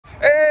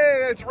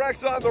it's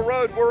Rex on the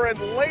road. We're in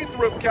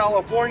Lathrop,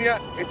 California.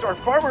 It's our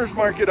farmer's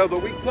market of the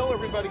week. Tell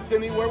everybody,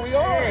 Kenny, where we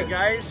are. Hey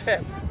guys,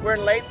 we're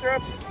in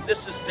Lathrop.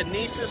 This is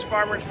Denise's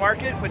Farmer's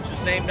Market, which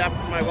is named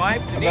after my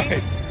wife, Denise.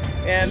 Nice.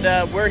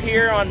 And we're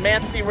here on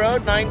Manthe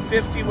Road,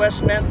 950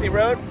 West Manthe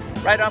Road,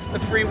 right off the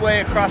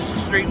freeway across the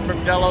street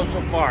from Del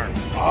Oso Farm.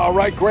 All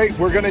right, great.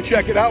 We're going to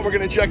check it out. We're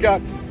going to check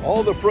out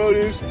all the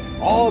produce,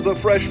 all the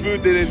fresh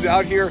food that is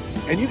out here.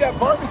 And you got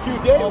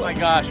barbecue daily. Oh my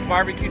gosh,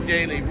 barbecue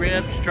daily.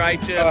 Ribs,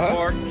 tri-tip,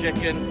 pork,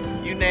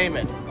 chicken, you name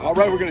it. All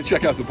right, we're going to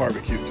check out the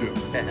barbecue too.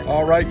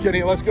 All right,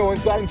 Kenny, let's go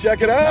inside and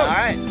check it out. All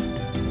right.